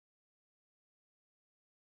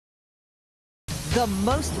the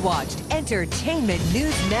most watched entertainment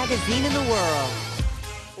news magazine in the world.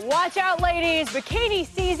 Watch out, ladies. Bikini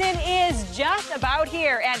season is just about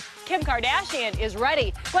here, and Kim Kardashian is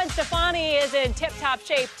ready. Gwen Stefani is in tip-top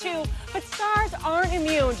shape, too. But stars aren't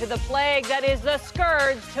immune to the plague that is the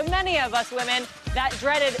scourge to many of us women, that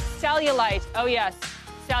dreaded cellulite. Oh, yes,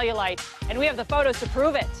 cellulite. And we have the photos to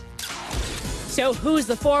prove it. So who's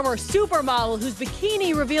the former supermodel whose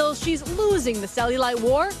bikini reveals she's losing the cellulite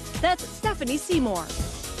war? That's Stephanie Seymour.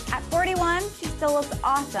 At 41, she still looks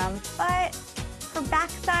awesome, but her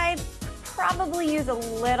backside probably use a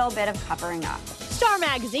little bit of covering up. Star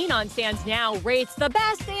Magazine on stands now rates the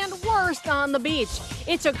best and worst on the beach.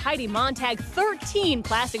 It took Heidi Montag 13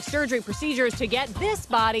 plastic surgery procedures to get this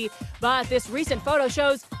body, but this recent photo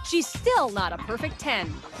shows she's still not a perfect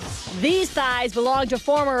 10. These thighs belong to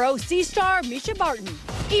former OC star Misha Barton.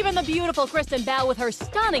 Even the beautiful Kristen Bell with her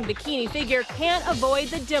stunning bikini figure can't avoid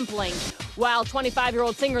the dimpling, while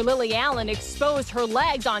 25-year-old singer Lily Allen exposed her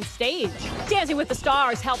legs on stage. Dancing with the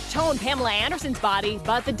Stars helped tone Pamela Anderson's body,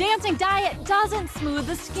 but the dancing diet doesn't smooth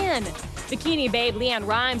the skin. Bikini babe Leanne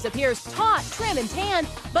Rimes appears taut, trim, and tan,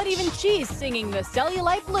 but even she's singing the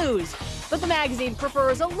cellulite blues. But the magazine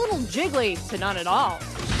prefers a little jiggly to none at all.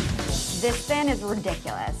 This thin is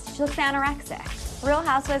ridiculous. She looks anorexic. Real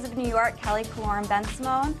Housewives of New York, Kelly Kalour Ben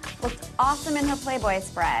Simone looked awesome in her Playboy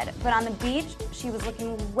spread, but on the beach, she was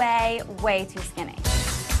looking way, way too skinny.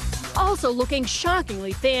 Also looking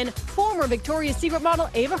shockingly thin, former Victoria's Secret model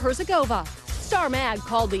Ava Herzegova. Star Mag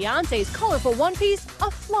called Beyonce's colorful one-piece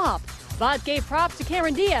a flop, but gave props to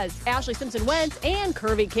Cameron Diaz, Ashley Simpson-Wentz, and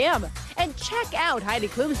Curvy Kim. And check out Heidi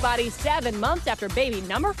Klum's body 7 months after baby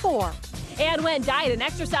number 4. And when diet and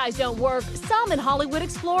exercise don't work, some in Hollywood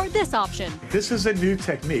explore this option. This is a new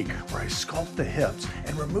technique where I sculpt the hips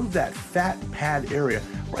and remove that fat pad area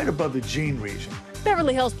right above the jean region.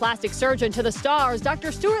 Beverly Hills plastic surgeon to the stars,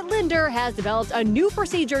 Dr. Stuart Linder, has developed a new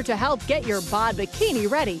procedure to help get your bod bikini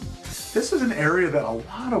ready. This is an area that a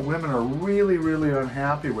lot of women are really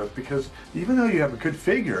unhappy with, because even though you have a good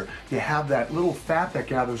figure, you have that little fat that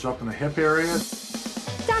gathers up in the hip area.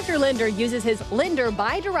 Dr. Linder uses his Linder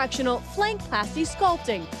bidirectional flankplasty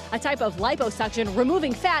sculpting, a type of liposuction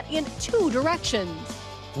removing fat in 2 directions.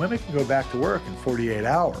 Women can go back to work in 48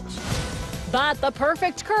 hours. But the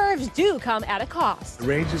perfect curves do come at a cost. The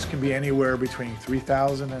ranges can be anywhere between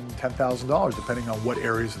 $3,000 and $10,000, depending on what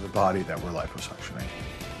areas of the body that we're liposuctioning.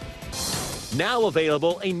 Now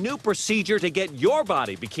available, a new procedure to get your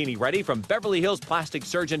body bikini ready from Beverly Hills plastic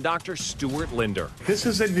surgeon Dr. Stuart Linder. This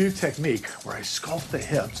is a new technique where I sculpt the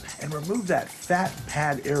hips and remove that fat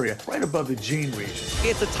pad area right above the jean region.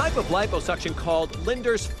 It's a type of liposuction called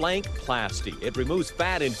Linder's flankplasty. It removes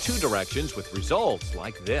fat in 2 directions with results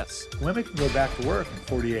like this. Women can go back to work in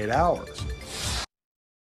 48 hours.